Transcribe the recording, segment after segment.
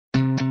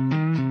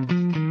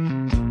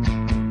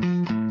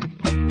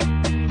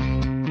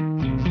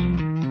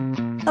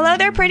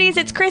there, pretties.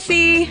 It's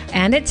Chrissy.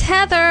 And it's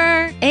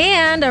Heather.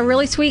 And a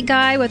really sweet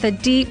guy with a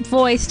deep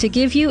voice to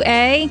give you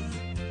a...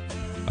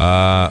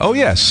 Oh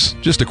yes,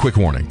 just a quick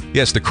warning.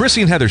 Yes, the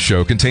Chrissy and Heather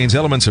show contains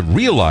elements of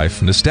real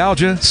life,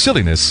 nostalgia,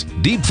 silliness,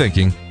 deep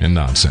thinking, and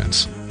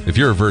nonsense. If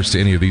you're averse to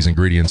any of these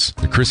ingredients,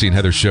 the Chrissy and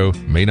Heather show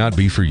may not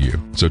be for you.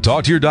 So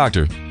talk to your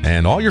doctor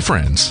and all your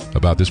friends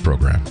about this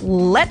program.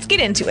 Let's get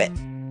into it.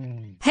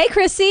 Hey,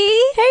 Chrissy.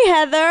 Hey,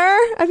 Heather.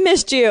 I've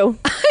missed you.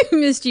 I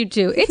missed you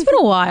too. It's been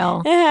a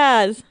while. It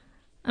has.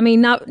 I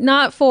mean,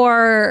 not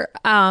for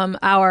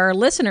our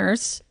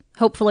listeners.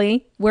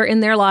 Hopefully, we're in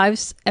their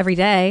lives every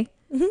day.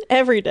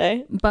 Every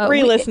day. But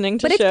re-listening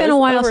to shows. But it's been a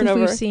while since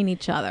we've seen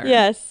each other.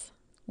 Yes.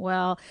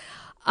 Well,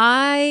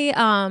 I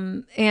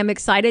am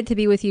excited to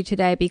be with you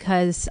today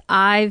because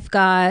I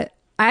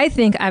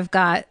think I've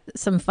got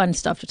some fun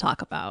stuff to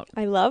talk about.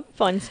 I love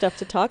fun stuff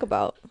to talk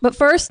about. But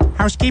first...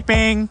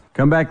 Housekeeping.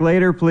 Come back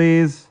later,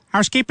 please.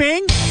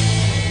 Housekeeping.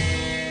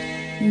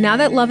 Now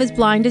that Love is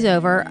Blind is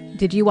over,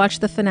 did you watch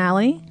the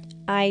finale?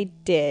 I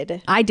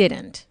did. I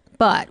didn't.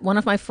 But one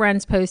of my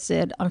friends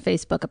posted on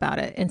Facebook about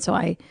it. And so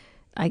I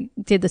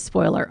did the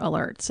spoiler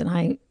alerts. And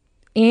I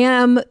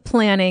am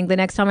planning the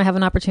next time I have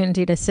an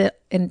opportunity to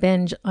sit and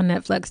binge on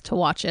Netflix to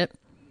watch it.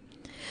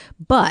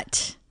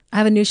 But I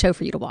have a new show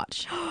for you to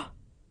watch.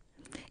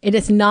 It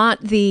is not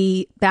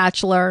The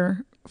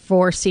Bachelor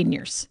for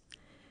seniors.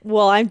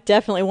 Well, I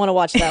definitely want to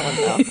watch that one,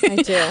 though. I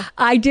do.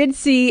 I did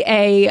see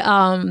a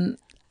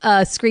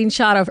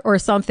screenshot of or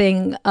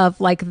something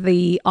of like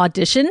the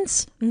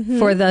auditions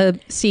for the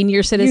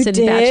senior citizen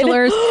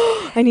bachelors.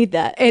 I need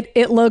that.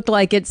 It looked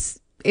like it's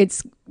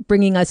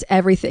bringing us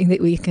everything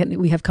that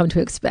we have come to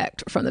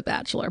expect from The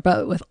Bachelor,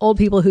 but with old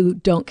people who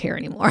don't care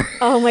anymore.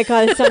 Oh my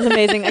God, it sounds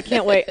amazing. I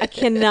can't wait. I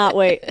cannot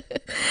wait.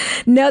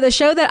 No, the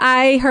show that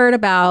I heard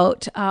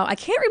about, I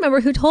can't remember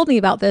who told me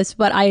about this,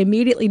 but I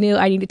immediately knew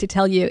I needed to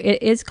tell you.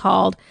 It is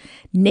called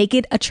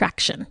Naked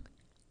Attraction.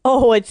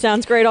 Oh, it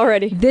sounds great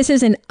already. This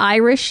is an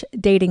Irish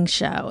dating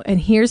show, and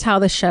here's how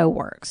the show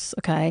works,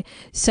 okay?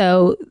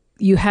 So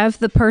you have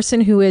the person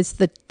who is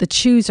the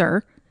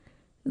chooser,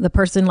 the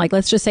person, like,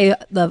 let's just say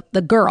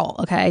the girl,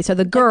 okay? So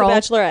the girl...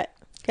 Like the Bachelorette.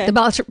 Okay. The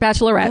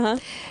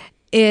Bachelorette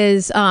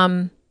is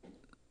on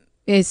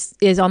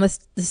the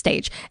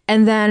stage.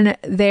 And then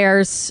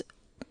there's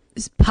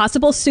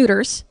possible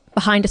suitors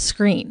behind a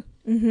screen.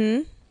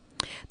 Mm-hmm.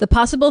 The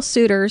possible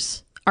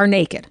suitors are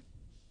naked.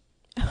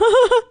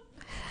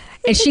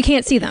 And she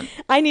can't see them.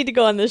 I need to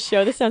go on this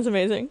show. This sounds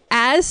amazing.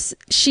 I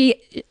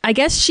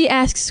guess she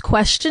asks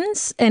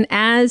questions, and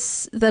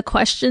as the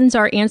questions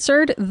are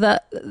answered, the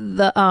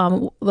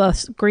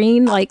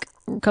screen like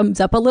comes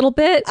up a little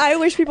bit. I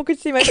wish people could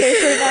see my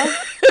face right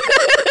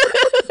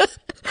now.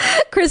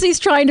 Chrissy's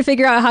trying to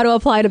figure out how to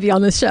apply to be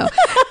on this show.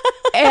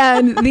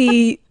 And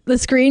the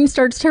screen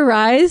starts to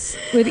rise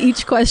with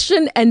each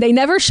question, and they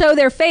never show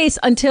their face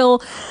until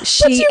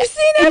But you've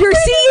seen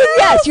everything.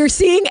 You're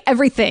seeing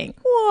everything.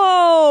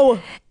 Whoa.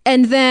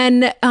 And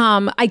then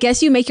I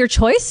guess you make your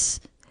choice.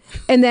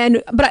 And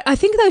then, but I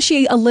think though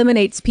she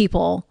eliminates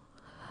people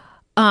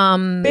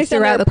based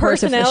throughout on the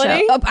course of the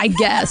show. I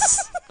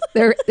guess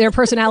their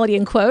personality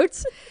in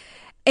quotes.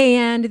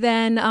 And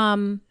then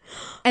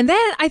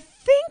I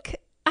think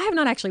I have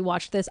not actually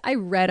watched this. I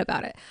read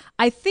about it.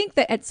 I think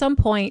that at some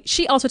point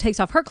she also takes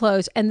off her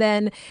clothes, and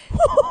then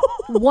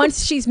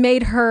once she's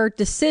made her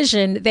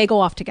decision, they go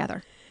off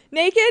together.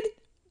 Naked?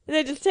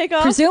 They just take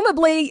off?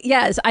 Presumably,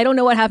 yes. I don't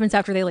know what happens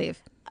after they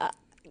leave.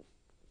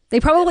 They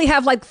probably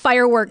have like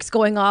fireworks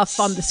going off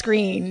on the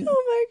screen.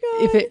 Oh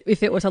my God.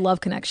 If it was a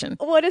love connection.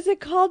 What is it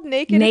called?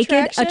 Naked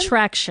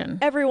Attraction.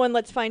 Everyone,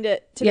 let's find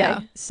it today.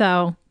 Yeah.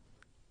 So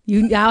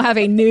you now have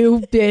a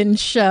new binge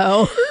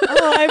show.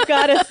 Oh, I've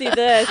got to see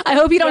this. I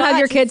hope you don't have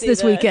your kids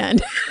this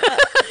weekend.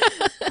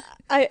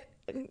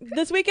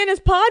 This weekend is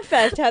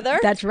Podfest, Heather.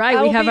 That's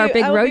right. We have our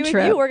big road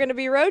trip. We're going to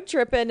be road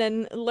tripping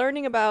and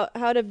learning about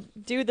how to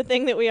do the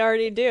thing that we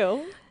already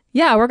do.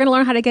 Yeah, we're going to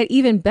learn how to get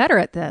even better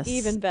at this.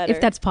 Even better. If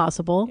that's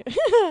possible.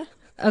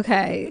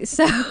 Okay.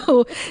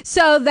 So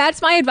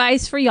that's my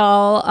advice for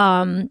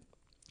y'all.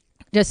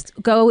 Just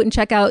go and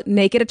check out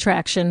Naked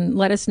Attraction.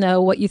 Let us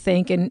know what you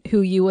think and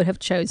who you would have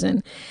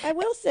chosen. I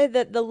will say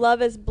that the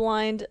Love is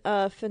Blind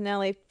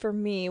finale for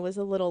me was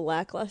a little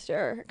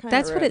lackluster.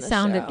 That's what it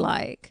sounded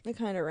like. It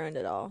kind of ruined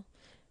it all.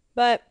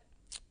 But,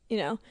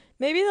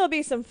 maybe there'll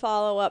be some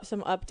follow-up,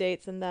 some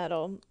updates, and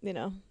that'll,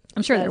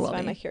 I'm sure there will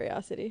satisfy be. my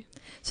curiosity.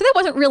 So that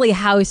wasn't really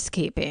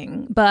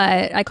housekeeping,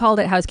 but I called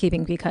it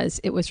housekeeping because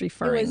it was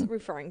referring. It was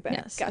referring back.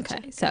 Yes. Gotcha.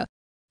 Okay. So,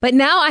 but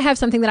now I have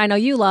something that I know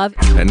you love.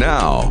 And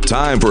now,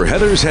 time for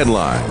Heather's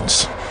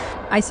Headlines.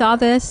 I saw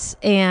this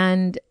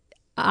and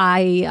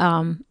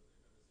I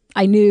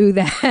knew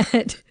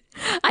that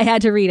I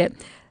had to read it.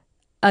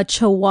 A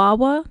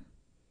Chihuahua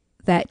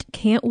that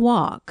can't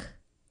walk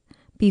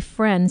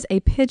befriends a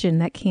pigeon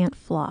that can't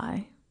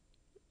fly.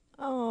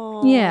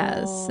 Oh.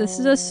 Yes, this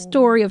is a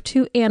story of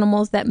two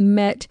animals that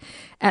met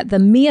at the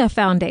Mia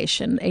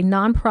Foundation, a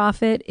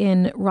nonprofit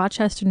in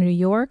Rochester, New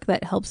York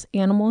that helps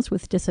animals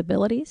with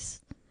disabilities.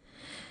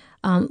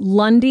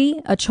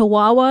 Lundy, a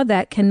Chihuahua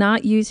that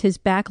cannot use his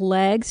back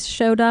legs,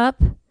 showed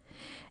up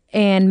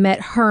and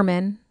met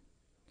Herman,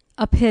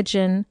 a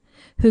pigeon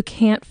who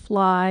can't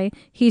fly.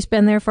 He's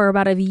been there for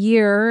about a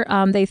year.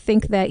 They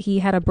think that he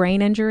had a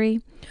brain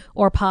injury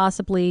or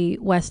possibly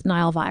West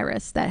Nile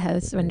virus that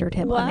has rendered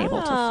him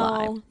unable to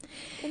fly.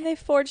 And they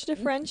forged a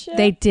friendship?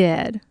 They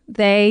did.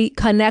 They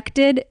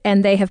connected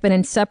and they have been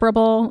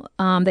inseparable.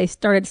 They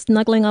started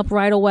snuggling up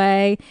right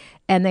away,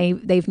 and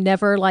they've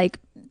never like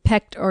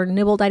pecked or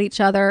nibbled at each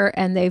other,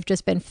 and they've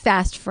just been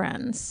fast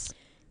friends.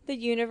 The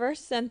universe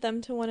sent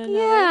them to one another.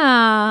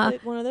 Yeah.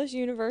 One of those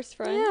universe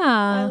friends.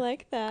 Yeah. I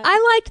like that.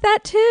 I liked that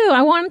too.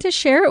 I wanted to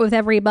share it with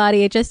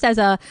everybody just as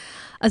a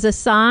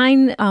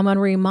sign, a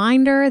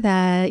reminder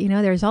that,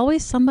 there's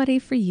always somebody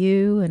for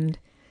you, and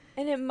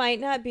it might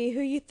not be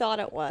who you thought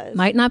it was.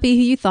 might not be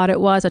who you thought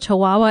it was. A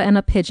Chihuahua and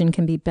a pigeon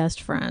can be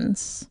best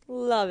friends.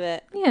 Love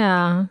it.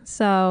 Yeah.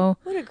 So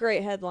What a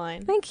great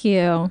headline. thank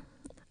you.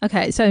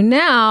 Okay. So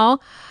now,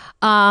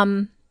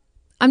 I'm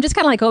just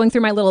kind of like going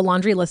through my little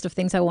laundry list of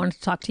things I wanted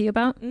to talk to you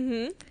about.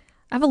 Mm-hmm.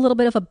 I have a little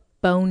bit of a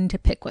bone to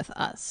pick with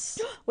us.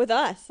 With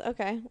us?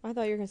 Okay. I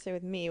thought you were going to say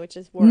with me, which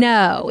is worse.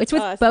 No, it's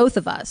with us. both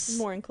of us.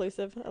 More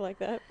inclusive. I like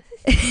that.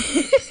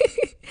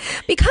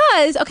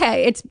 Because,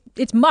 okay,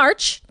 it's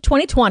March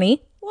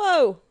 2020.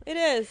 Whoa, it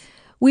is.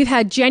 We've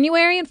had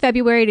January and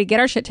February to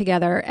get our shit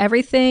together.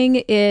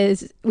 Everything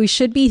we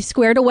should be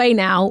squared away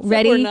now,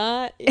 ready. We're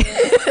not. Yeah.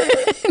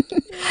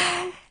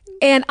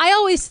 And I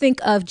always think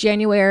of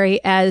January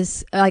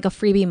as like a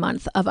freebie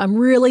month of I'm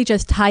really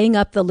just tying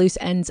up the loose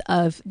ends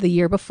of the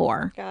year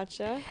before.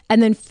 Gotcha.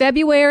 And then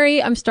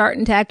February, I'm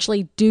starting to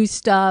actually do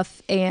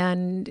stuff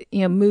and,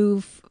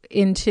 move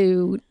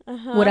into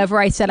whatever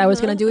I said I was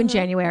going to do in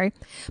January.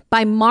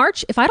 By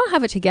March, if I don't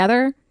have it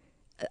together,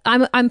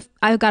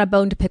 I've got a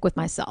bone to pick with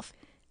myself.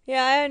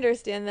 Yeah, I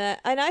understand that.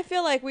 And I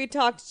feel like we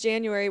talked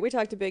January. We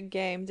talked a big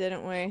game,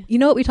 didn't we? You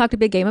know what we talked a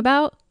big game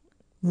about?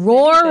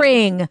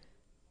 Roaring.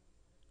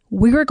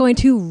 We were going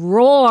to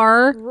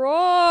roar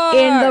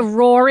in the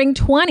roaring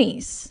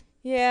 20s.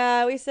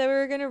 Yeah, we said we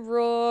were going to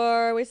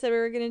roar. We said we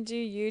were going to do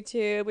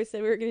YouTube. We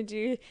said we were going to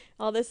do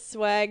all this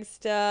swag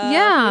stuff.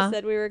 Yeah. We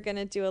said we were going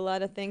to do a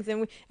lot of things.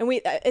 And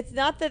we it's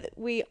not that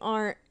we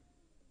aren't,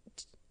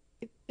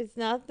 it's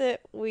that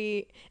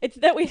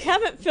we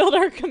haven't filled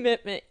our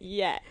commitment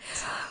yet.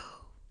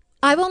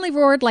 I've only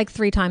roared like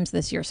 3 times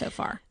this year so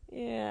far.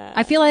 Yeah.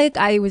 I feel like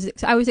I was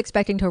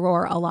expecting to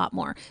roar a lot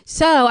more.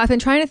 So I've been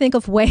trying to think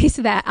of ways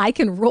that I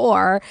can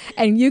roar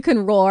and you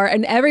can roar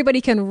and everybody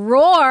can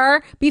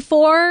roar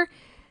before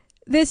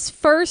this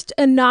first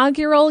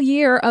inaugural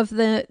year of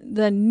the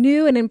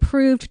new and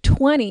improved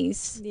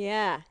 20s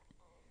Yeah.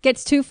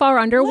 gets too far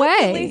underway.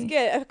 Let's at least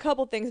get a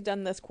couple things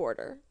done this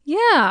quarter.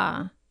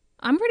 Yeah.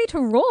 I'm ready to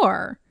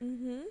roar.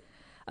 Mm-hmm.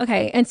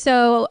 Okay. And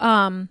so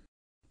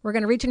we're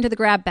going to reach into the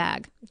grab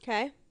bag.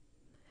 Okay.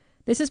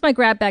 This is my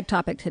grab bag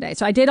topic today.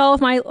 So I did all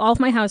of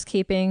my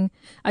housekeeping.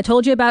 I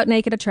told you about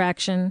Naked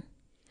Attraction.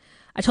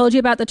 I told you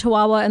about the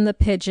Chihuahua and the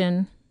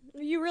pigeon.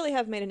 You really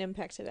have made an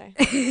impact today.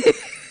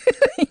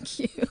 Thank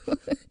you.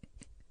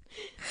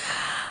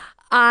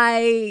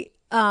 I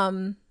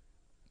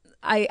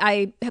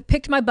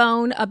picked my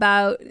bone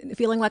about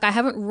feeling like I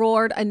haven't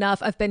roared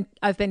enough. I've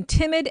been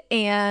timid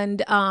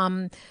and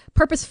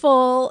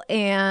purposeful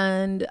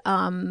and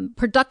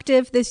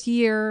productive this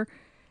year,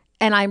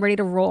 and I'm ready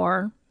to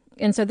roar.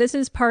 And so this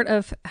is part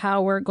of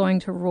how we're going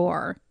to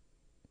roar.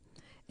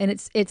 And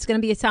it's going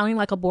to be sounding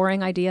like a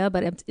boring idea,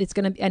 but it's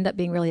going to end up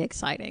being really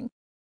exciting.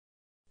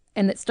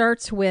 And it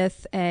starts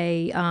with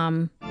a...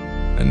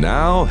 And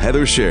now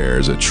Heather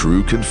shares a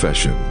true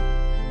confession.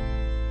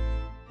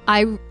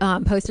 I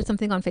posted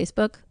something on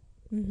Facebook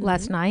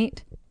last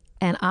night,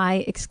 and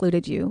I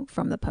excluded you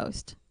from the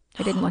post.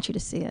 I didn't want you to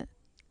see it.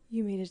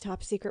 You made a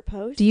top secret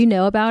post? Do you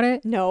know about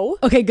it? No.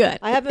 Okay, good.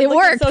 I haven't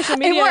looked at social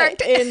media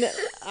in,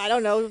 I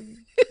don't know,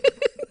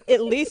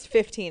 at least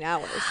 15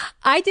 hours.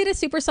 I did a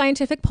super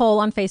scientific poll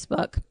on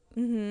Facebook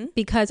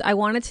because I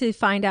wanted to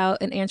find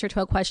out an answer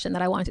to a question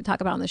that I wanted to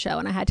talk about on the show,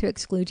 and I had to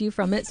exclude you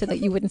from it so that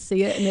you wouldn't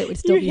see it and it would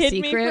still be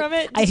secret. Me from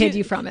it? I hid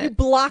you from it. You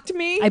blocked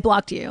me? I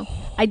blocked you.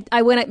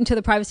 I went into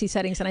the privacy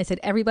settings and I said,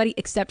 everybody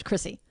except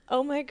Chrissy.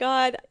 Oh my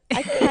God.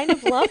 I kind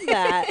of love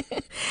that.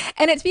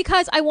 And it's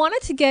because I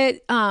wanted to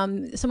get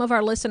some of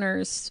our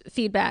listeners'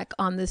 feedback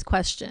on this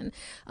question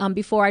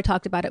before I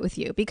talked about it with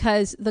you,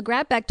 because the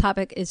grab bag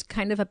topic is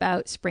kind of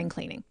about spring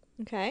cleaning.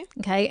 Okay.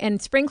 Okay.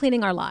 And spring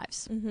cleaning our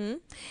lives. Mm-hmm.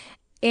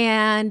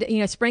 And,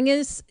 spring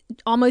is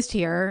almost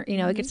here.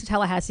 It gets to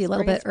Tallahassee a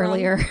little bit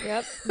earlier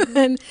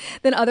than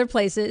other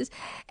places.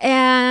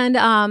 And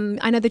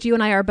I know that you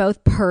and I are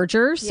both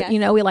purgers.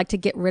 Yes. We like to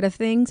get rid of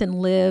things and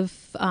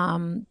live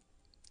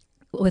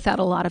without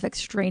a lot of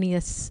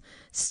extraneous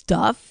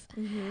stuff.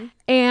 Mm-hmm.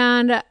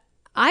 And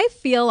I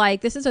feel like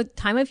this is a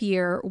time of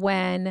year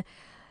when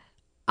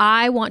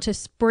I want to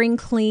spring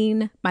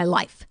clean my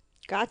life.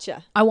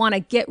 Gotcha. I want to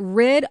get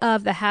rid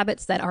of the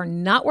habits that are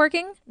not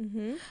working.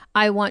 Mm-hmm.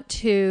 I want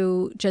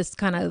to just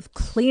kind of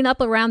clean up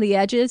around the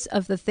edges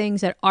of the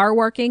things that are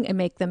working and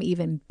make them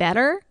even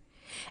better.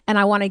 And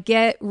I want to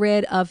get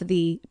rid of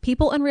the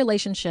people and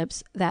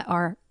relationships that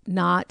are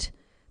not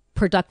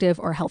productive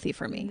or healthy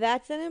for me.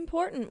 That's an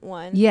important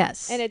one.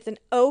 Yes. And it's an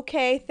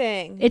okay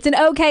thing. It's an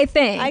okay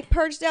thing. I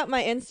purged out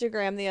my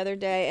Instagram the other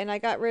day, and I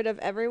got rid of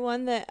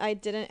everyone that I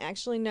didn't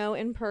actually know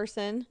in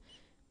person,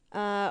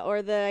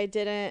 or that I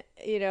didn't,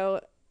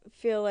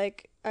 feel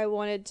like I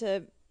wanted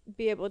to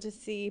be able to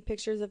see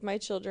pictures of my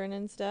children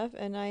and stuff.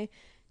 And I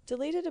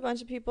deleted a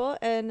bunch of people,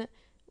 and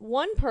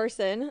one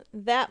person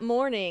that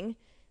morning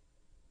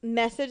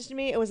messaged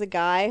me. It was a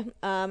guy,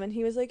 and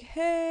he was like,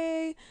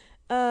 "Hey,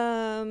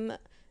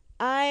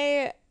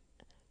 I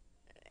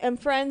am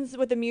friends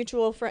with a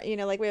mutual friend,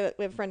 like we have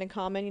a friend in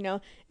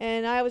common,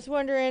 and I was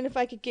wondering if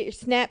I could get your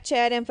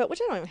Snapchat info," which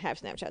I don't even have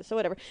Snapchat, so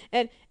whatever.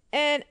 And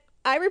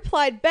I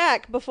replied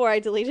back before I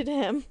deleted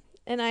him,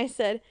 and I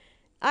said,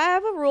 "I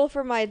have a rule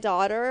for my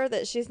daughter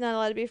that she's not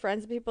allowed to be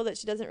friends with people that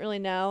she doesn't really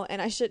know,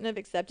 and I shouldn't have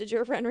accepted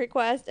your friend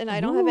request, and I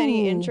don't have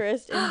any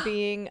interest in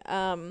being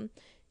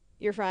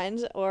your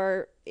friend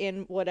or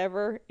in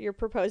whatever you're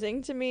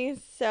proposing to me.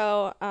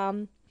 So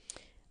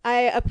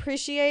I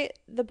appreciate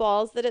the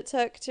balls that it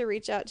took to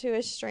reach out to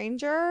a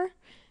stranger,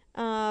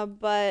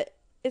 but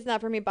it's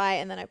not for me. Bye."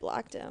 And then I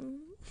blocked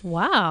him.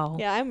 Wow.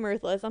 Yeah, I'm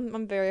ruthless.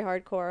 I'm very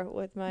hardcore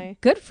with my.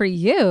 Good for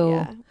you.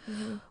 Yeah.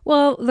 Mm-hmm.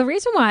 Well, the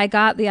reason why I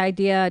got the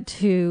idea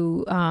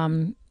to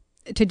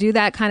do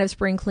that kind of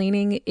spring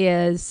cleaning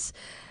is,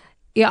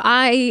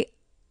 I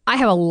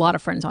have a lot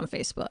of friends on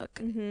Facebook,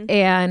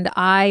 and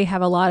I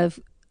have a lot of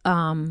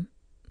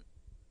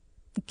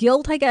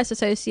guilt, I guess,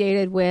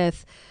 associated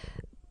with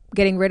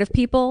getting rid of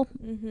people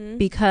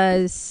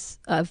because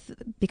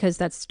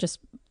that's just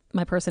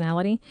my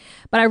personality.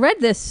 But I read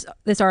this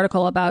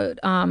article about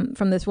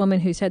from this woman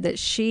who said that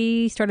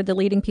she started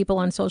deleting people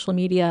on social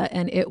media,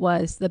 and it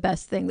was the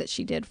best thing that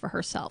she did for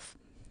herself,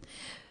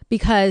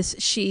 because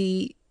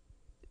she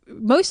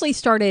mostly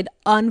started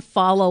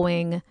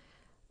unfollowing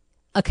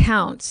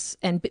accounts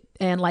and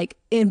like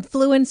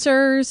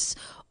influencers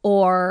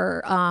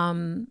or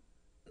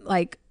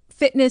like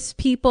fitness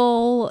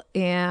people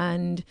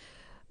and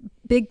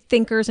big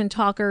thinkers and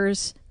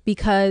talkers,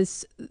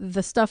 because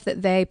the stuff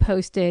that they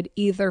posted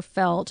either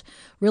felt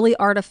really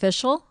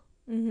artificial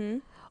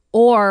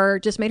or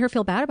just made her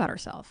feel bad about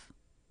herself.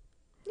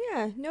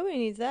 Yeah, nobody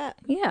needs that.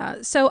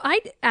 Yeah. So I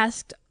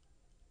asked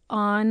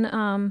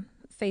on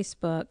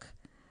Facebook,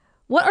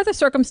 what are the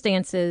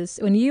circumstances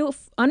when you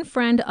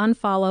unfriend,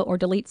 unfollow, or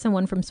delete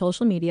someone from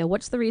social media?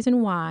 What's the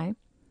reason why?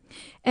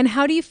 And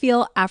how do you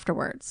feel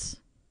afterwards?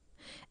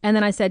 And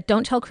then I said,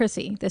 don't tell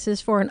Chrissy. This is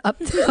for an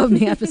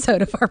upcoming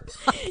episode of our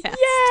podcast.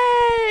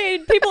 Yay!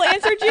 People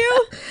answered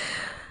you?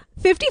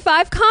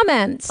 55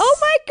 comments. Oh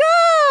my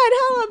God,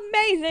 how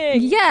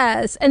amazing.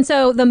 Yes. And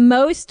so the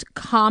most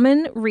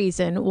common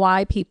reason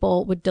why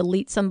people would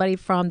delete somebody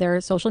from their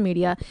social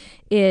media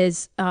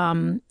is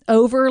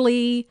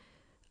overly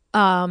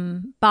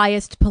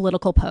biased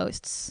political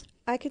posts.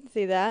 I can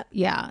see that.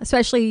 Yeah,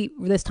 especially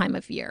this time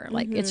of year.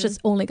 Like, it's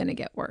just only going to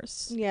get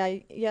worse. Yeah,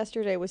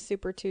 yesterday was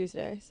Super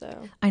Tuesday,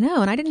 so. I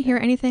know, and I didn't hear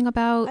anything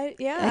about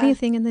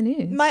anything in the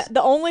news.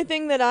 The only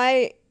thing that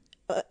I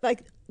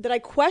that I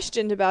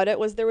questioned about it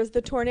was there was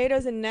the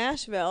tornadoes in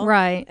Nashville.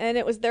 Right. And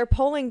it was their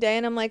polling day,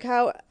 and I'm like,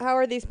 how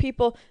are these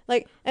people,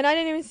 like, and I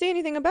didn't even see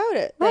anything about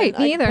it. Right,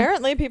 and, me either.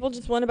 Apparently people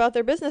just went about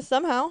their business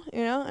somehow,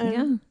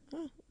 and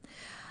Yeah.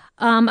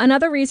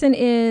 Another reason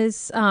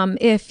is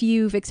if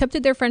you've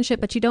accepted their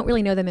friendship, but you don't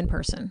really know them in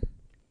person.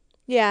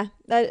 Yeah,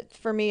 that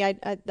for me, I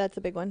that's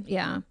a big one.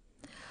 Yeah.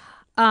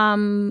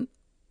 One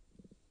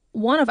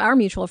of our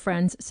mutual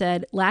friends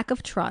said lack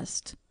of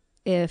trust.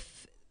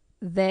 If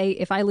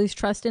I lose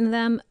trust in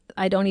them,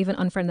 I don't even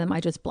unfriend them. I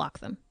just block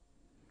them.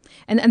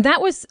 And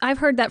that was, I've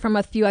heard that from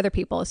a few other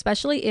people,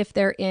 especially if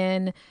they're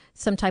in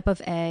some type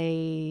of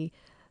a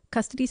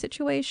custody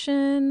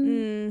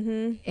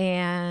situation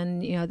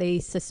and they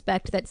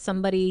suspect that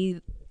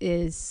somebody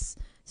is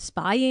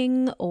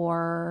spying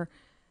or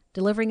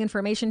delivering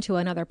information to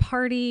another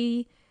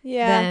party.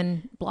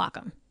 Then block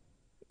them.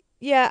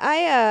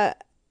 I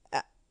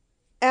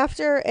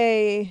after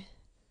a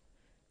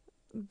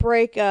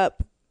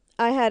breakup,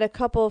 I had a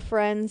couple of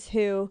friends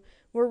who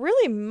were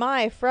really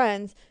my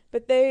friends,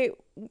 but they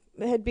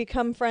had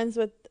become friends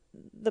with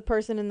the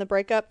person in the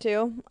breakup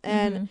too,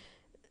 and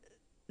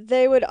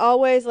they would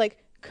always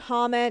like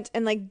comment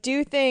and like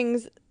do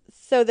things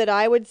so that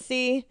I would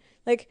see,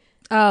 like,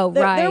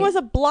 there was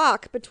a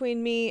block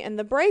between me and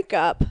the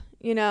breakup,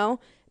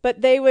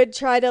 but they would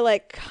try to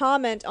like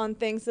comment on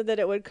things so that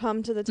it would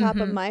come to the top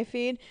of my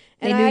feed,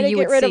 and I had to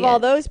get rid of all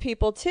those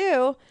people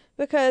too,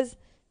 because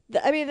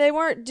they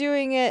weren't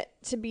doing it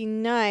to be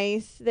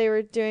nice. They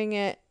were doing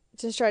it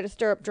to try to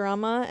stir up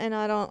drama, and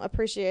I don't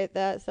appreciate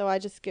that. So I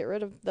just get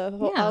rid of the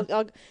whole.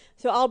 Yeah.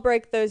 I'll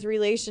break those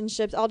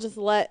relationships. I'll just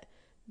let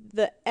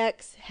the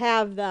ex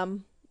have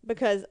them,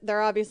 because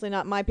they're obviously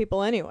not my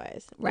people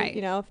anyways. Right.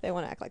 If they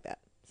want to act like that.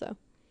 So.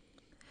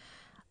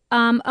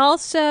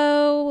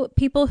 Also,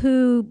 people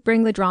who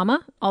bring the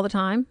drama all the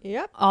time.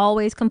 Yep.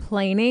 Always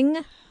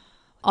complaining.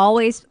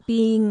 Always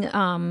being.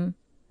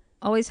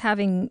 Always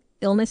having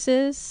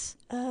illnesses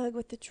Ugh,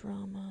 with the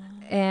drama.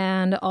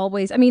 and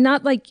always, I mean,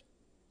 not like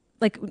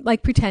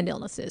pretend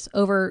illnesses,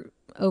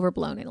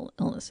 overblown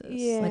illnesses,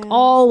 like Yeah.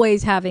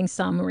 always having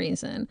some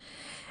reason.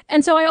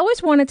 And so I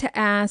always wanted to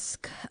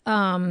ask,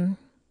 how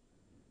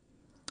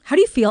do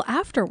you feel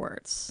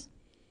afterwards?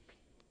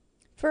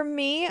 For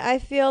me, I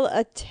feel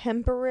a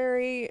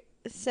temporary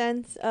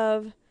sense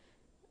of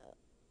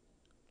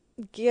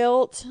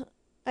guilt,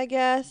 I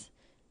guess,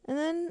 and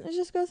then it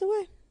just goes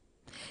away.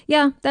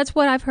 Yeah, that's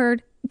what I've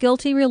heard.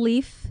 Guilty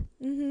relief.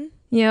 Mm-hmm.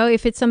 You know,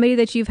 if it's somebody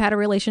that you've had a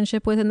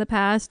relationship with in the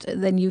past,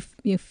 then you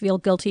feel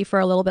guilty for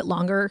a little bit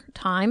longer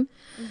time,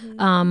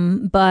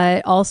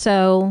 but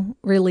also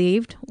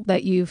relieved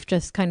that you've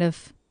just kind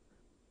of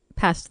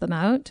passed them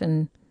out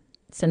and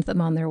sent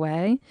them on their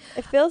way.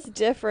 It feels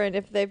different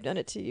if they've done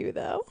it to you,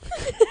 though.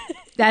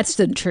 That's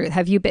the truth.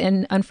 Have you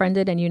been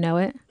unfriended and you know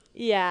it?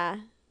 Yeah.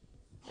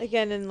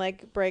 Again, in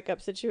like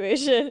breakup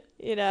situation,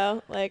 you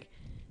know, like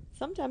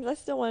sometimes I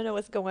still want to know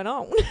what's going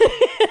on.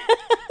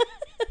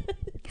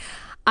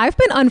 I've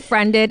been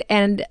unfriended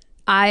and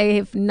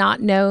I've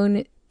not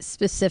known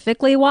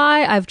specifically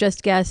why. I've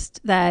just guessed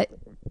that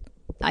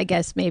I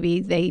guess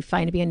maybe they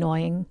find to be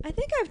annoying. I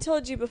think I've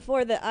told you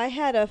before that I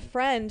had a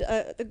friend,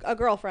 a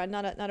girlfriend,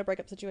 not a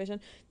breakup situation,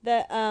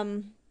 that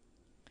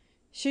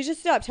she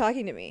just stopped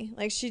talking to me.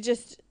 Like she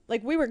just,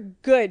 like we were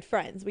good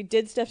friends. We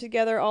did stuff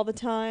together all the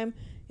time,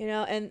 you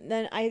know, and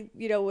then I,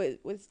 you know,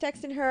 was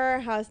texting her,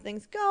 how's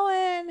things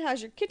going?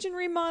 How's your kitchen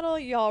remodel?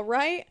 You all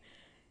right?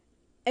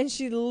 And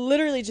she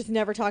literally just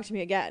never talked to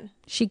me again.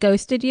 She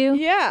ghosted you?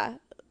 Yeah.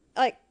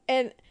 Like,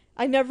 and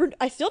I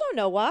still don't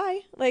know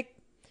why. Like,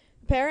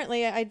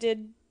 apparently I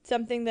did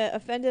something that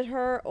offended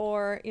her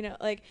or, you know,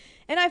 like,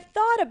 and I've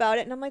thought about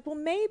it and I'm like, well,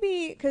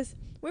 maybe, because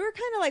we were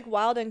kind of like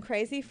wild and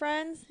crazy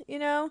friends, you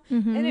know?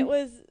 Mm-hmm. And it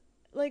was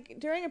like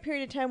during a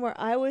period of time where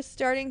I was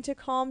starting to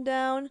calm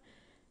down.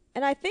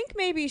 And I think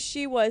maybe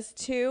she was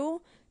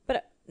too.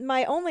 But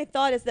my only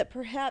thought is that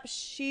perhaps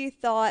she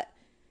thought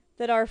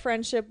that our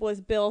friendship was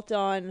built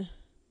on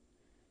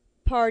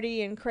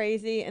party and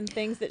crazy and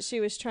things that she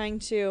was trying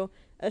to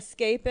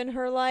escape in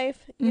her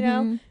life, you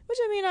know, which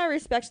I mean, I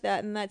respect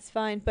that and that's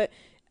fine. But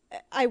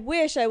I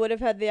wish I would have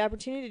had the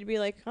opportunity to be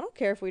like, I don't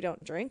care if we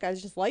don't drink. I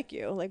just like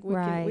you. Like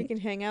we can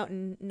hang out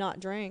and not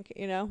drink,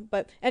 you know,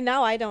 and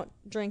now I don't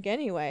drink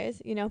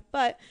anyways, you know,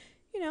 but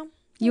you know,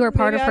 you were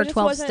part of I her just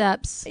 12 wasn't-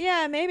 steps.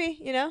 Yeah, maybe,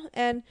 you know,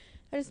 and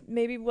I just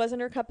maybe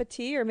wasn't her cup of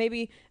tea, or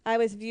maybe I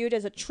was viewed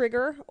as a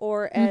trigger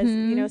or as,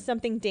 you know,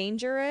 something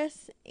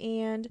dangerous.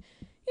 And,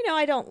 you know,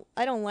 I don't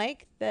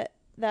like that.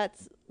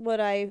 That's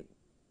what I,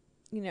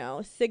 you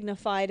know,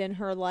 signified in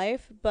her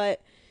life,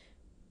 but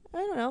I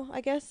don't know. I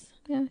guess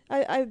Yeah.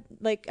 I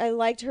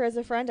liked her as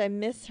a friend. I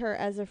miss her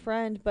as a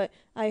friend, but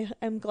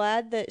I'm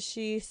glad that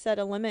she set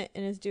a limit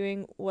and is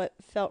doing what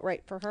felt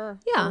right for her.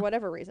 Yeah. For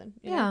whatever reason.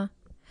 you know? Yeah.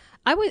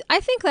 I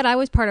think that I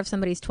was part of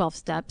somebody's 12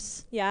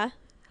 steps. Yeah.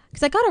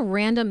 Because I got a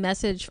random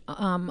message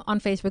on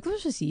Facebook. This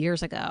was just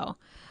years ago,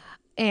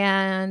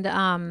 and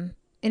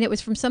it was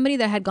from somebody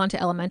that I had gone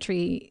to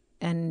elementary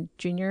and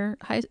junior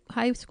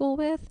high school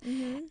with,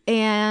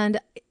 and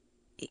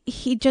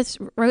he just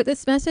wrote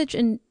this message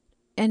and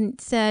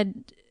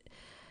said,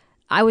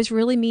 "I was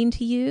really mean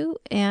to you,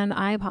 and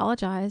I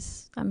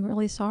apologize. I'm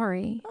really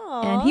sorry."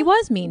 Aw. And he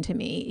was mean to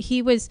me.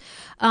 He was.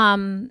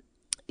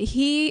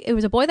 It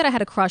was a boy that I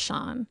had a crush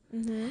on.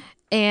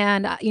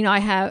 And, you know,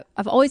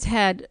 I've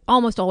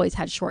almost always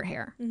had short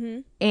hair.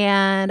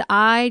 And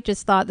I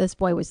just thought this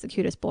boy was the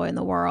cutest boy in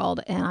the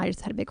world. And I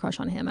just had a big crush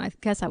on him. And I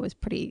guess I was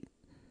pretty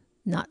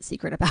not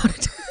secret about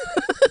it.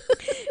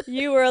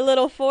 You were a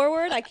little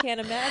forward. I can't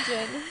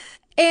imagine.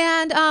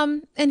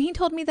 And he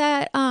told me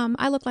that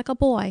I looked like a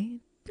boy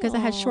because I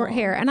had short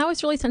hair. And I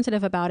was really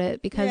sensitive about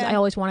it because Yeah. I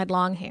always wanted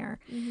long hair.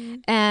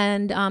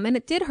 And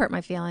it did hurt my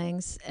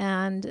feelings.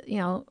 And, you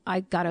know, I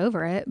got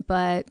over it.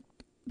 But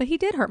he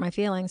did hurt my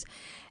feelings.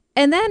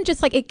 And then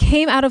just like it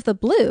came out of the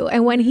blue.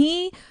 And when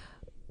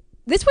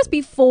this was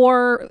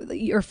before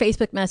your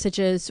Facebook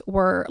messages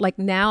were like,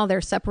 now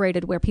they're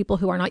separated where people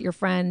who are not your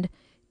friend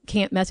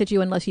can't message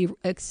you unless you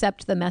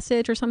accept the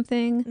message or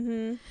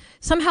something.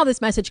 Somehow this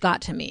message got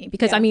to me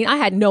because Yeah. I mean, I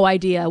had no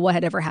idea what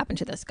had ever happened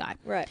to this guy.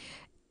 Right.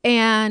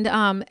 And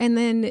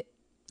then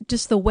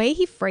just the way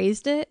he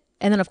phrased it.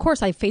 And then, of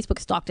course, I Facebook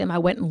stalked him. I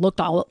went and looked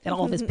at all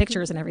of his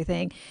pictures and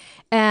everything.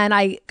 And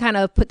I kind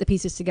of put the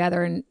pieces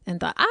together and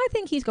thought, I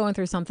think he's going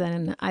through something.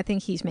 And I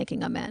think he's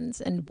making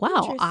amends. And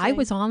wow, I Interesting.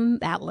 was on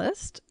that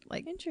list.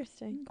 Like,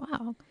 Interesting.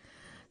 wow.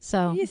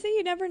 So, You see,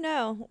 you never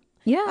know.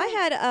 yeah.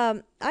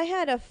 I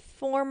had a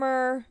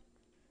former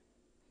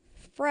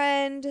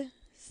friend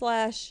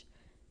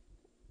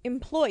 /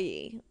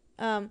 employee.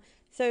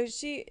 So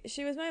she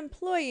was my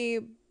employee,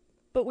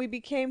 but we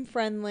became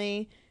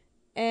friendly.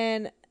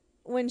 And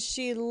when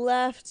she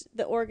left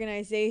the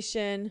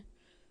organization,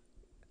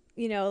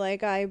 you know,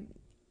 like I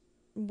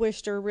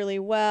wished her really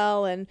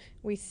well, and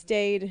we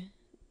stayed,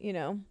 you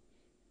know,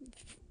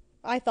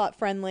 I thought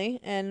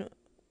friendly, and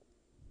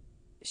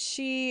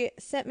she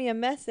sent me a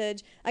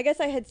message. I guess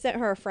I had sent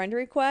her a friend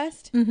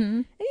request. Mm-hmm.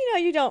 And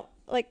you don't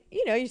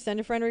you send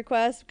a friend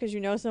request because you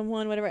know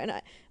someone, whatever. And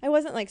I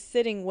wasn't like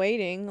sitting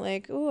waiting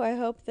like, oh, I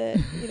hope that,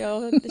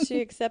 that she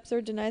accepts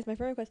or denies my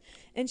friend request.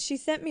 And she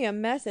sent me a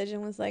message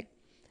and was like,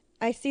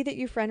 I see that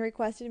you friend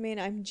requested me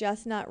and I'm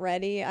just not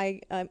ready.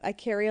 I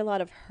carry a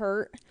lot of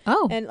hurt.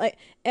 Oh.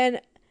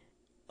 And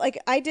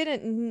I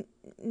didn't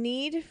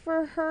need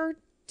for her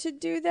to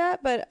do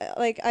that, but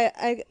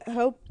I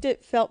hoped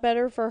it felt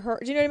better for her.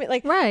 Do you know what I mean?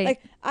 Like, right.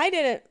 Like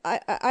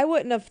I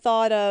wouldn't have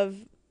thought of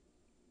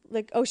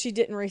like, oh, she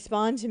didn't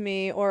respond to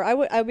me, or I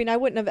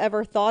wouldn't have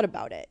ever thought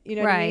about it. You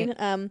know what I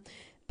mean?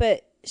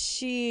 But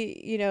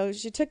she,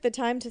 she took the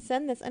time to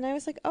send this, and I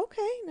was like,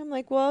 okay. And I'm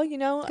like, well,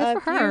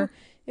 Good for her.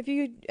 If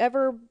you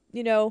ever,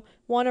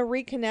 want to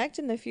reconnect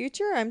in the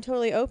future, I'm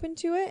totally open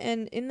to it.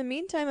 And in the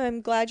meantime,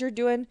 I'm glad you're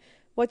doing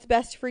what's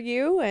best for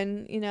you,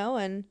 and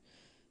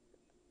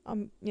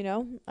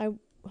I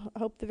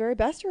hope the very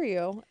best for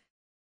you.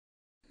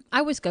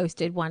 I was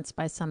ghosted once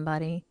by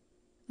somebody,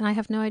 and I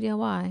have no idea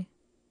why.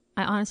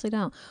 I honestly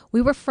don't.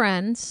 We were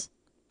friends.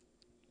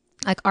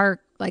 Her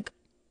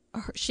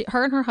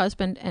and her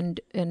husband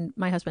and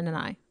my husband and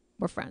I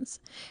were friends,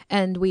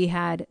 and we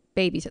had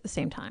babies at the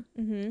same time,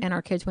 and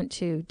our kids went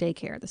to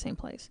daycare at the same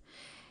place,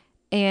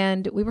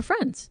 and we were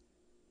friends.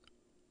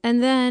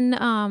 And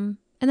then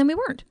we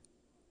weren't.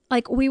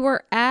 Like, we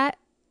were at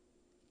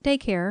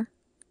daycare,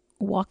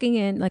 walking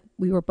in, like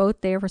we were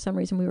both there for some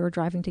reason. We were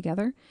driving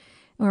together, and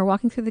we were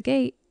walking through the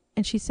gate,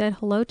 and she said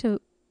hello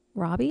to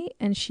Robbie,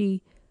 and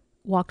she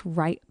walked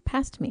right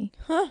past me.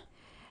 Huh.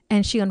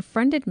 And she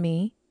unfriended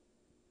me,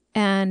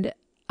 and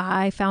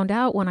I found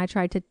out when I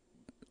tried to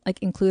like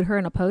include her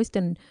in a post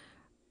and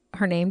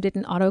her name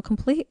didn't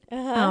autocomplete. And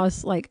I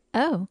was like,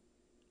 oh,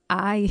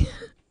 I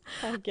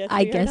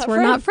guess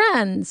we're not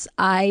friends.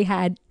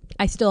 I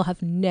still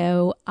have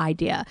no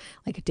idea.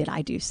 Like, did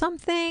I do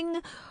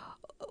something?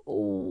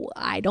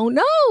 I don't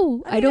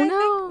know. I don't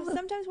know. Think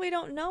sometimes we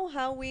don't know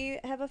how we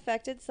have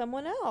affected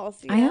someone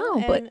else. I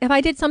know, but if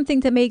I did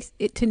something to make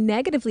it to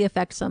negatively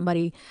affect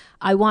somebody,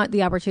 I want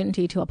the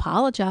opportunity to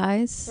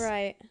apologize.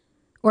 Right.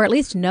 Or at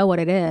least know what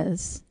it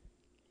is.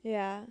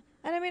 Yeah.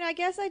 And I mean, I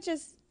guess I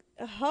just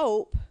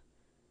hope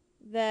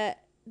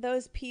that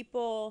those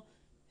people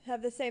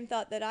have the same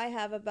thought that I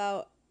have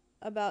about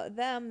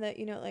them, that,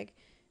 like,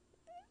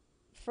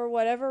 for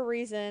whatever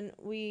reason,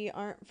 we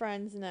aren't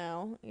friends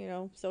now,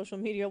 social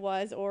media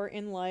wise or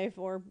in life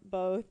or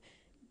both.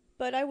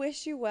 But I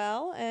wish you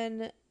well,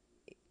 and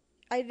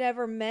I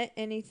never meant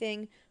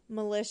anything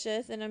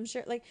malicious. And I'm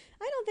sure, like,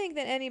 I don't think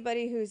that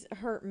anybody who's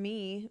hurt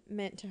me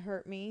meant to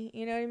hurt me.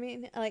 You know what I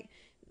mean? Like,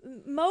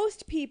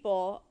 most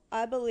people,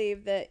 I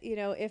believe that,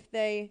 if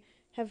they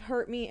have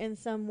hurt me in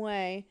some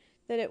way,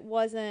 that it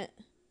wasn't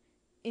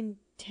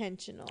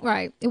intentional.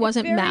 Right. It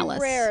wasn't malice.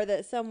 It's very rare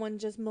that someone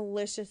just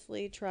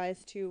maliciously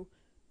tries to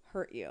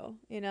hurt you,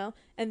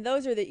 and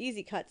those are the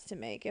easy cuts to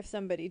make if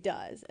somebody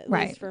does, at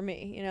least for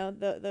me,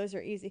 those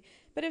are easy.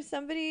 But if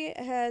somebody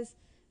has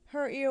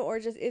hurt you or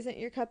just isn't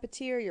your cup of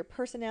tea, or your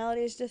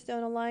personalities just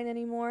don't align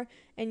anymore,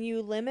 and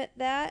you limit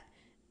that,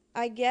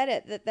 I get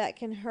it that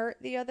can hurt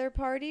the other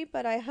party,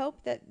 but I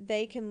hope that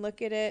they can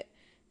look at it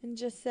and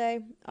just say,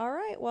 all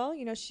right, well,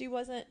 she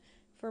wasn't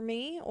for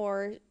me,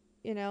 or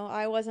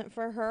I wasn't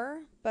for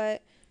her,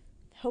 but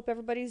hope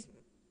everybody's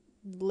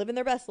living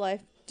their best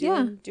life,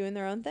 doing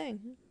their own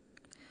thing.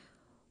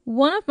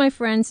 One of my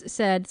friends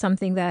said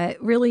something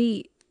that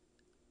really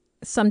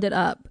summed it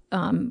up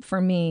for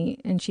me.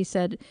 And she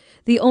said,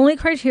 the only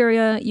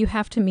criteria you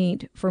have to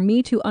meet for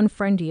me to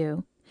unfriend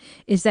you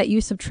is that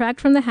you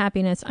subtract from the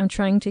happiness I'm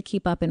trying to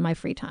keep up in my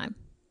free time.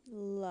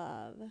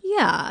 Love.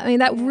 Yeah. I mean,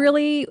 that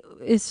really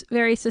is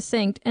very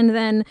succinct. And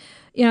then,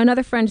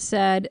 another friend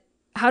said,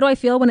 how do I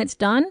feel when it's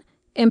done?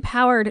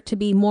 Empowered to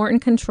be more in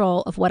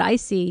control of what I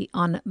see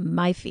on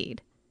my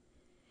feed.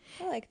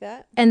 I like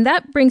that. And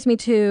that brings me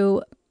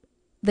to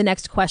the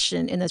next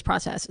question in this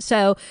process.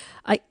 So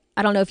I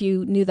don't know if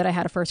you knew that I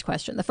had a first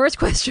question. The first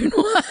question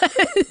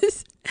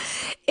was,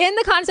 in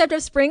the concept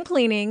of spring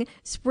cleaning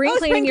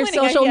your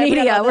social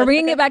media. We're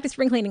bringing it back to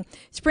spring cleaning.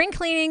 Spring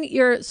cleaning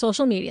your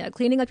social media,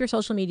 cleaning up your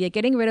social media,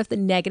 getting rid of the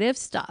negative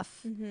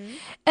stuff. Mm-hmm.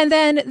 And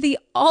then the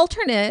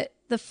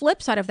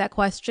flip side of that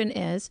question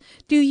is,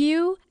 do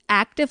you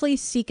actively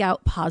seek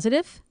out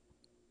positive?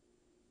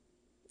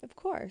 Of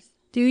course.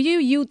 Do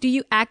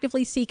you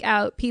actively seek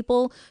out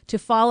people to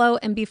follow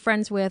and be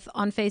friends with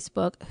on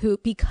Facebook who,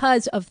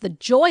 because of the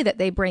joy that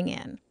they bring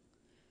in?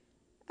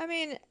 I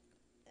mean,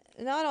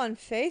 not on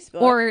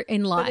Facebook. Or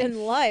in life. But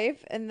in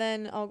life, and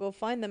then I'll go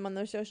find them on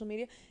their social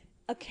media.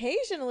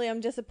 Occasionally,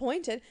 I'm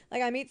disappointed.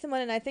 Like, I meet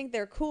someone and I think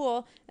they're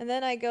cool, and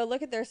then I go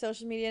look at their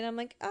social media and I'm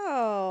like,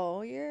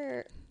 oh,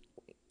 you're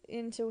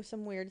into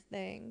some weird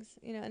things,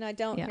 and I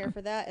don't care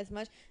for that as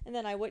much, and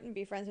then I wouldn't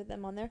be friends with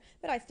them on there,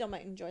 but I still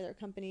might enjoy their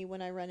company when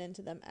I run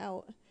into them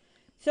out.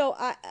 So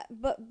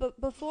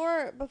but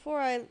before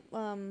I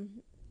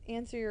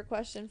answer your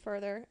question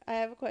further, I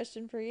have a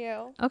question for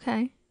you.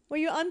 Okay. Will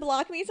you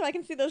unblock me so I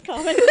can see those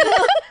comments?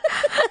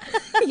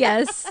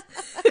 Yes.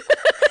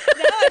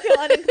 Now I feel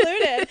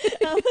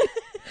unincluded.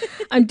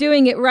 I'm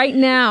doing it right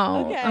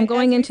now. Okay, I'm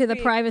going as we into the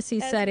speak, privacy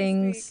as we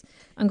settings. speak.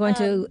 I'm going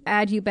to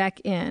add you back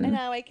in. And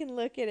now I can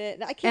look at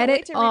it. I can't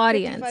Edit wait to read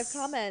audience. 55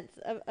 comments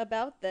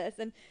about this.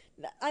 And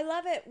I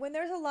love it when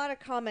there's a lot of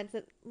comments.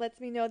 It lets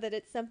me know that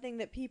it's something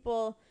that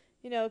people,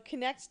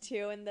 connect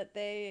to and that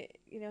they,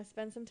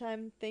 spend some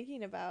time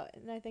thinking about.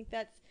 And I think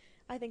that's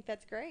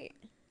great.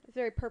 It's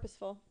very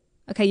purposeful.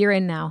 Okay, you're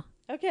in now.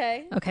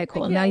 Okay. Okay,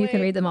 cool. I Now can't you can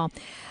wait. read them all.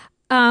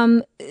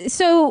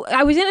 So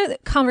I was in a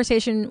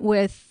conversation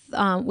with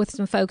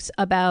some folks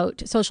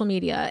about social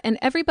media, and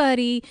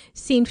everybody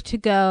seemed to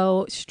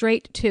go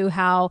straight to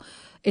how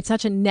it's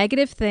such a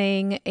negative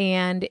thing,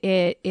 and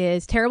it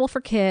is terrible for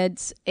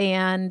kids,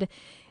 and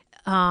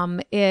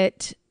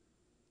it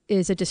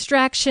is a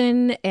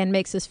distraction and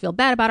makes us feel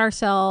bad about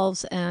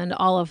ourselves, and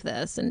all of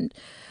this, and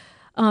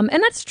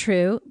that's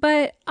true.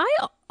 But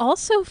I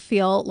also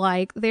feel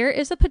like there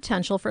is a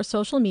potential for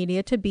social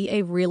media to be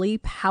a really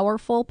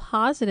powerful,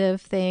 positive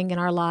thing in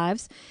our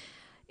lives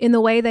in the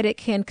way that it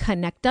can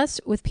connect us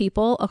with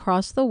people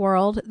across the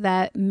world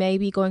that may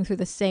be going through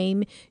the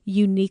same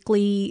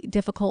uniquely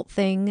difficult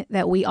thing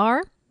that we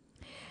are.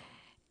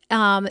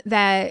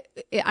 That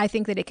I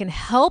think that it can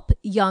help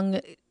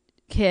young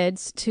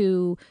kids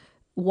to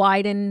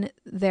widen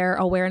their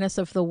awareness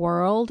of the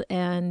world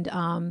and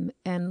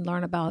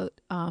learn about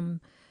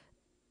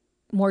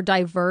more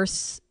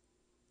diverse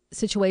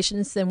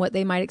situations than what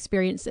they might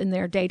experience in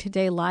their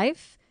day-to-day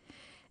life,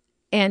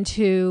 and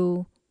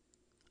to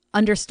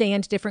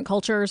understand different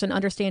cultures and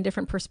understand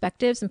different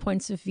perspectives and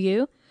points of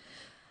view.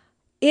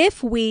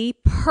 If we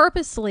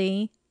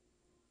purposely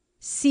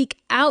seek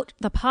out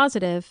the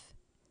positive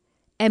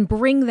and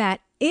bring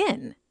that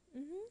in.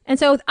 And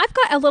so I've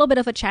got a little bit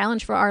of a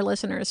challenge for our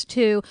listeners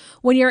too,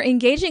 when you're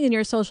engaging in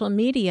your social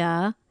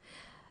media,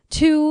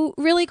 to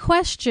really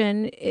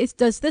question,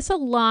 does this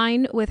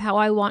align with how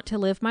I want to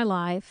live my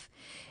life?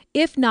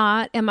 If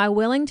not, am I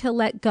willing to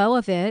let go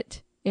of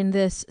it in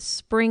this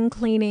spring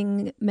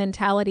cleaning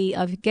mentality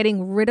of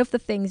getting rid of the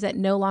things that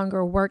no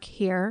longer work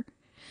here?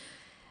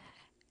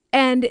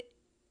 And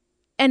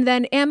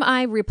then am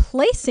I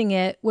replacing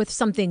it with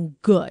something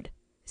good?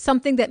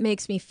 Something that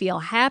makes me feel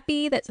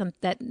happy,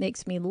 that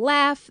makes me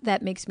laugh,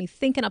 that makes me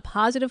think in a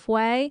positive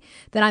way,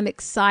 that I'm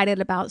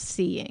excited about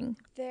seeing.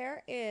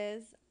 There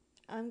is,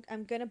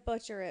 I'm going to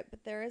butcher it,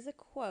 but there is a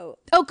quote.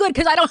 Oh, good,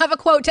 because I don't have a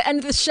quote to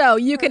end the show.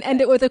 You can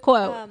end it with a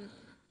quote.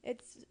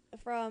 It's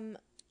from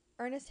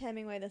Ernest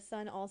Hemingway, The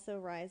Sun Also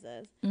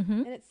Rises. Mm-hmm.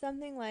 And it's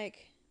something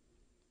like,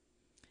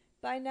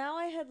 by now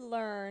I had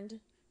learned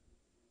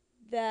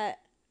that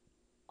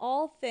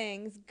all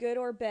things, good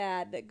or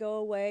bad, that go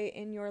away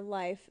in your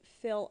life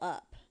fill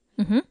up.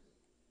 Mm-hmm.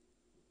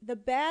 The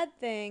bad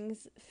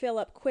things fill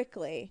up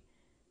quickly,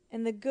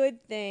 and the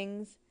good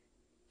things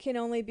can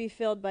only be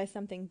filled by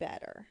something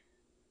better.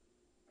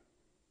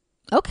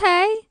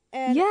 Okay.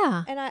 And,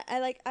 yeah. And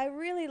I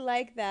really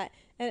like that.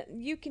 And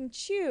you can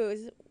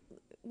choose,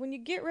 when you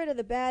get rid of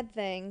the bad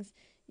things,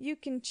 you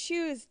can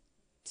choose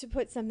to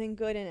put something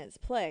good in its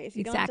place.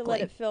 You don't have to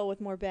let it fill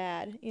with more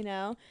bad,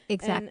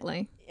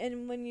 Exactly.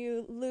 And when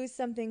you lose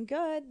something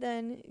good,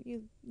 then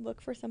you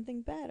look for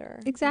something better.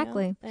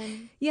 Exactly.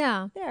 And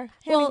yeah. there,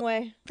 Well,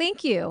 Hemingway.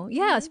 thank you.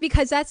 Yes,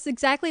 because that's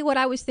exactly what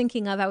I was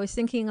thinking of. I was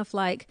thinking of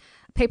like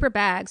paper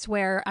bags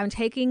where I'm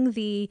taking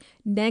the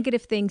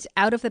negative things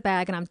out of the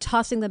bag and I'm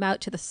tossing them out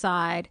to the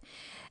side.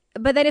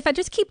 But then if I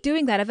just keep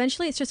doing that,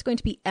 eventually it's just going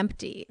to be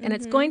empty and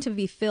it's going to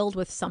be filled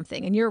with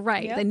something. And you're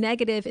right. Yep. The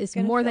negative is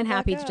Gonna more than fill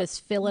happy back to up.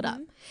 just fill it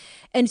up.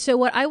 And so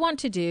what I want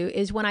to do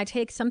is when I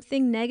take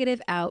something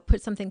negative out,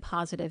 put something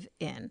positive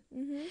in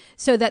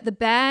so that the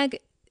bag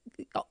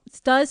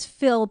does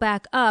fill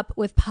back up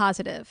with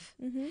positive.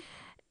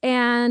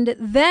 And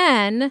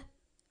then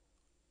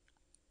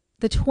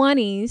the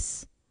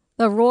 20s,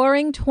 the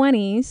roaring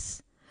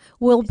 20s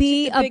will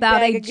be just a big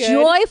about bag a of good.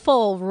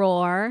 joyful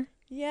roar.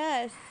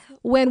 Yes.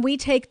 When we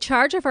take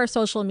charge of our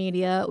social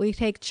media, we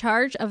take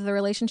charge of the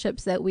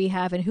relationships that we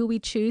have and who we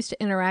choose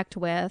to interact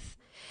with,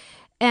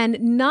 and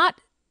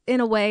not in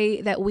a way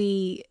that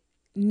we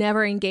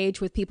never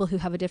engage with people who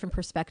have a different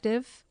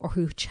perspective or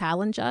who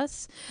challenge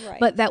us, Right.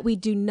 but that we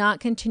do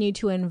not continue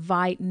to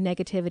invite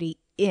negativity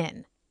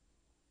in.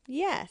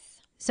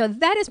 Yes. So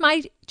that is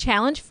my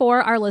challenge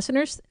for our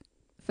listeners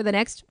for the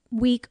next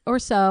week or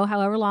so,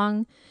 however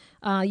long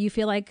you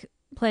feel like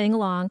playing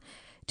along,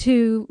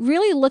 to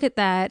really look at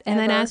that and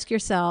then Ever. ask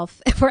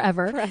yourself,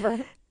 forever,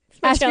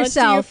 It's my ask challenge to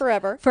you yourself,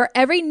 forever. for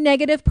every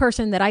negative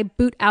person that I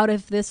boot out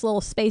of this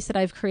little space that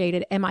I've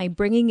created, am I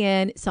bringing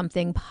in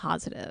something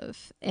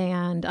positive?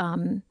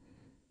 And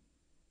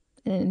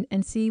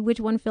see which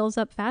one fills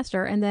up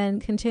faster, and then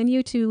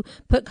continue to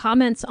put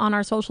comments on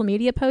our social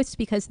media posts,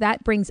 because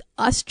that brings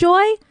us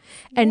joy,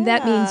 and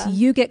that Yeah. means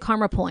you get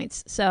karma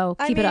points. So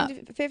keep it up.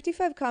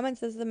 55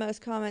 comments is the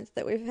most comments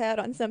that we've had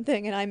on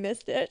something, and I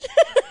missed it.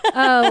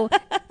 Oh,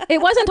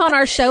 It wasn't on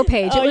our show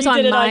page. It was you on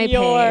did it my on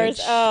yours.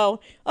 page. Oh,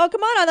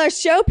 come on our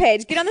show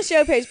page. Get on the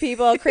show page,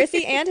 people.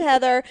 Chrissy and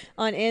Heather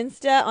on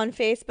Insta, on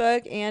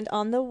Facebook, and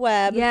on the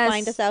web. Yes.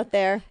 Find us out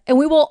there. And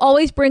we will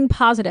always bring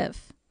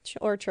positive.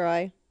 Or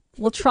try.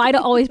 We'll try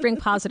to always bring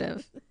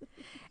positive.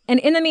 And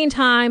in the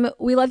meantime,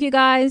 we love you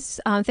guys.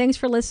 Thanks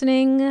for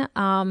listening.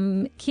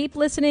 Keep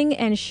listening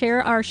and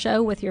share our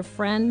show with your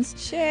friends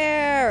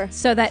Share.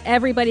 so that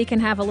everybody can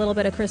have a little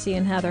bit of Chrissy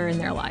and Heather in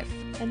their life.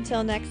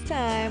 Until next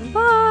time.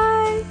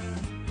 Bye.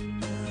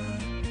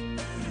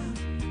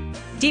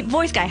 Deep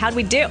voice guy, how'd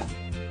we do?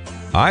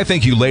 I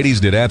think you ladies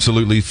did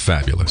absolutely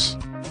fabulous.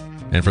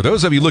 And for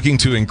those of you looking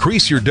to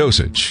increase your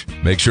dosage,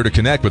 make sure to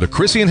connect with the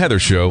Chrissy and Heather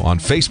Show on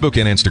Facebook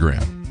and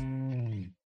Instagram.